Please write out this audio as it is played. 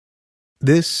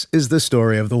This is the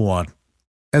story of the one.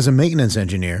 As a maintenance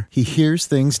engineer, he hears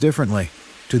things differently.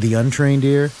 To the untrained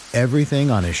ear,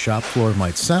 everything on his shop floor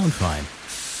might sound fine,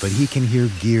 but he can hear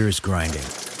gears grinding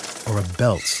or a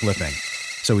belt slipping.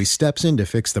 So he steps in to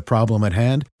fix the problem at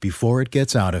hand before it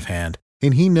gets out of hand.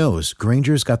 And he knows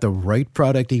Grainger's got the right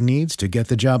product he needs to get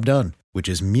the job done, which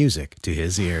is music to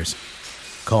his ears.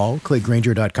 Call, click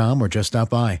Grainger.com, or just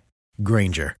stop by.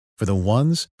 Grainger, for the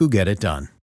ones who get it done.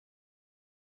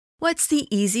 What's the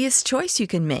easiest choice you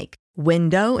can make?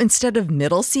 Window instead of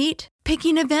middle seat?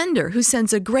 Picking a vendor who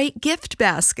sends a great gift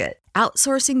basket?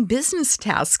 Outsourcing business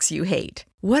tasks you hate?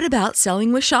 What about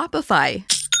selling with Shopify?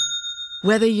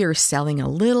 Whether you're selling a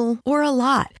little or a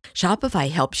lot,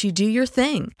 Shopify helps you do your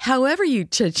thing, however you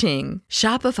cha-ching.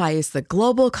 Shopify is the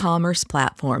global commerce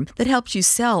platform that helps you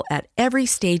sell at every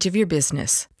stage of your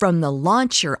business. From the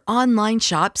launch your online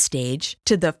shop stage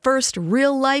to the first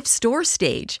real-life store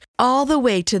stage, all the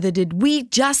way to the did we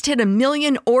just hit a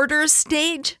million orders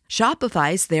stage.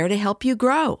 Shopify's there to help you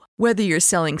grow. Whether you're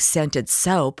selling scented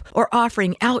soap or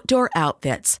offering outdoor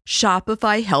outfits,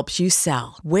 Shopify helps you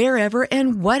sell. Wherever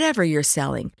and whatever you're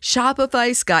selling,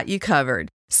 Shopify's got you covered.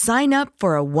 Sign up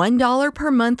for a $1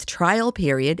 per month trial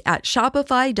period at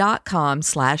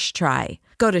shopify.com/try.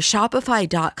 Go to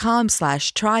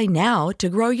shopify.com/try now to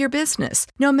grow your business,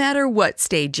 no matter what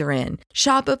stage you're in.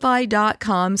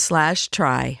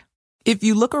 Shopify.com/try. If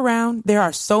you look around, there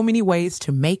are so many ways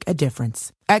to make a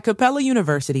difference. At Capella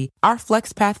University, our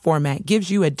FlexPath format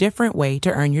gives you a different way to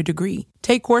earn your degree.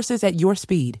 Take courses at your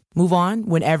speed. Move on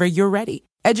whenever you're ready.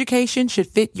 Education should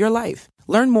fit your life.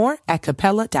 Learn more at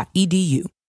capella.edu.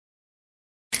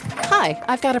 Hi,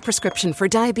 I've got a prescription for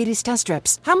diabetes test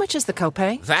strips. How much is the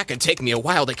copay? That could take me a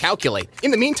while to calculate.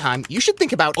 In the meantime, you should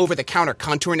think about over-the-counter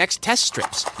Contour Next test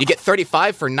strips. You get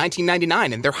 35 for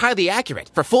 $19.99, and they're highly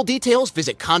accurate. For full details,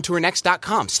 visit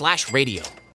contournext.com/radio.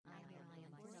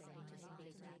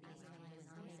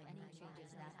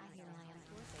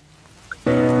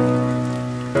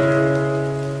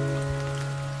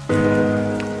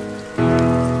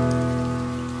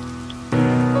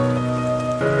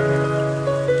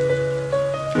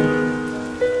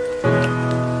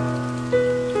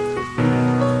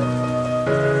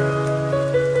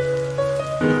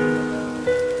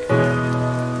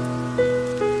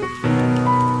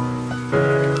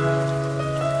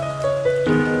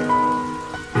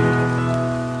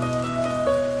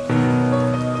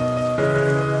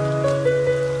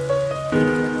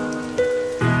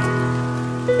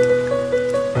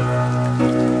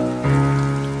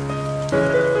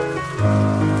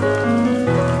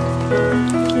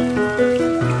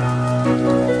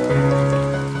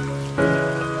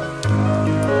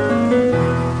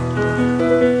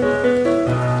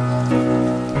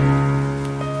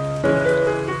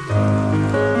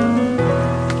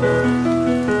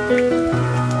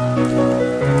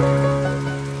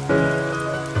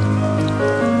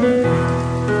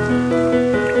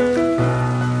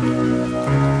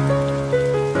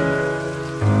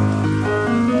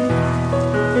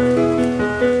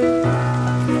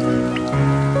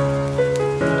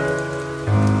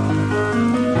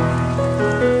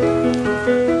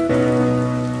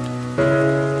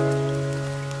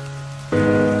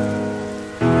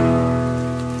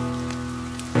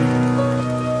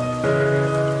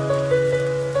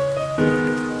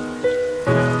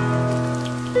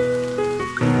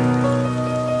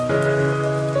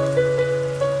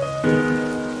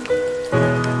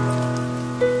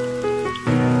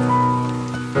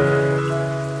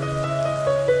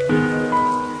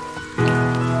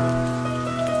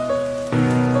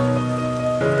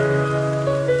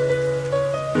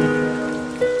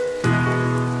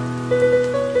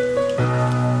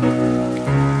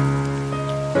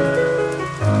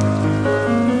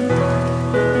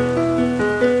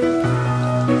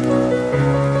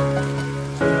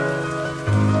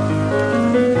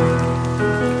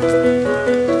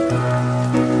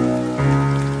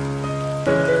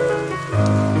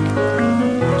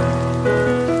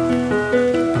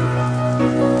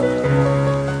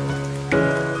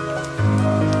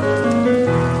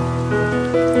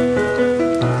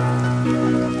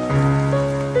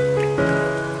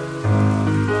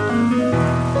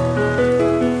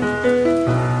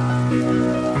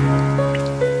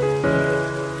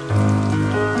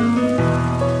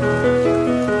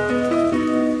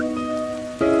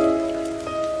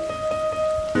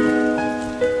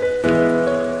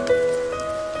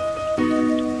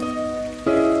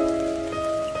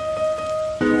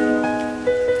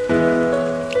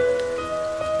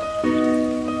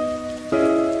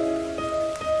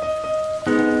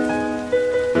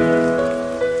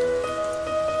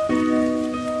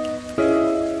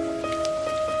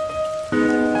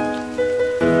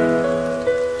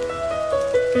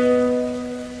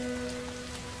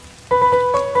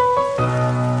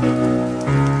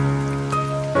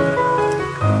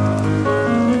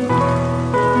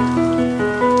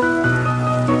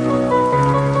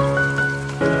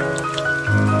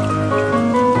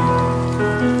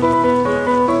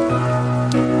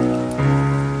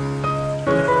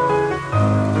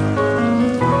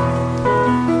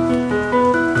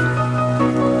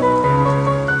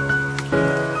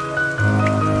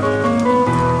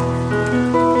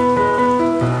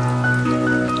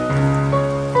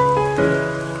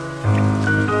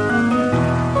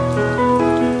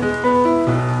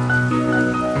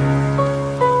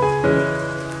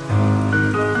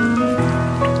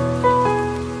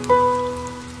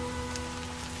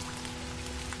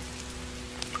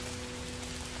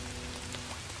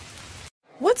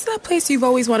 place you've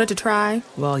always wanted to try?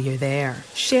 Well, you're there.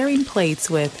 Sharing plates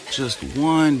with... Just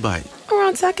one bite. Or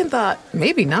on second thought,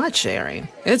 maybe not sharing.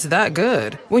 It's that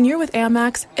good. When you're with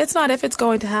Amex, it's not if it's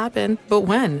going to happen, but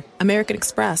when. American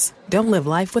Express. Don't live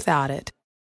life without it.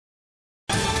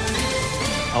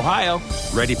 Ohio,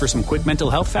 ready for some quick mental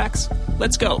health facts?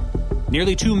 Let's go.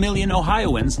 Nearly 2 million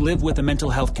Ohioans live with a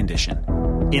mental health condition.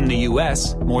 In the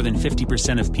U.S., more than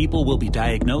 50% of people will be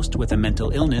diagnosed with a mental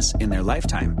illness in their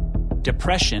lifetime.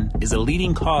 Depression is a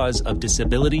leading cause of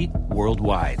disability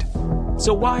worldwide.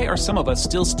 So why are some of us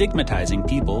still stigmatizing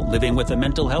people living with a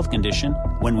mental health condition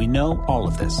when we know all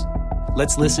of this?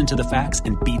 Let's listen to the facts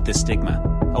and beat the stigma.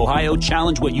 Ohio,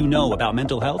 challenge what you know about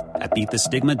mental health at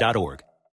beatthestigma.org.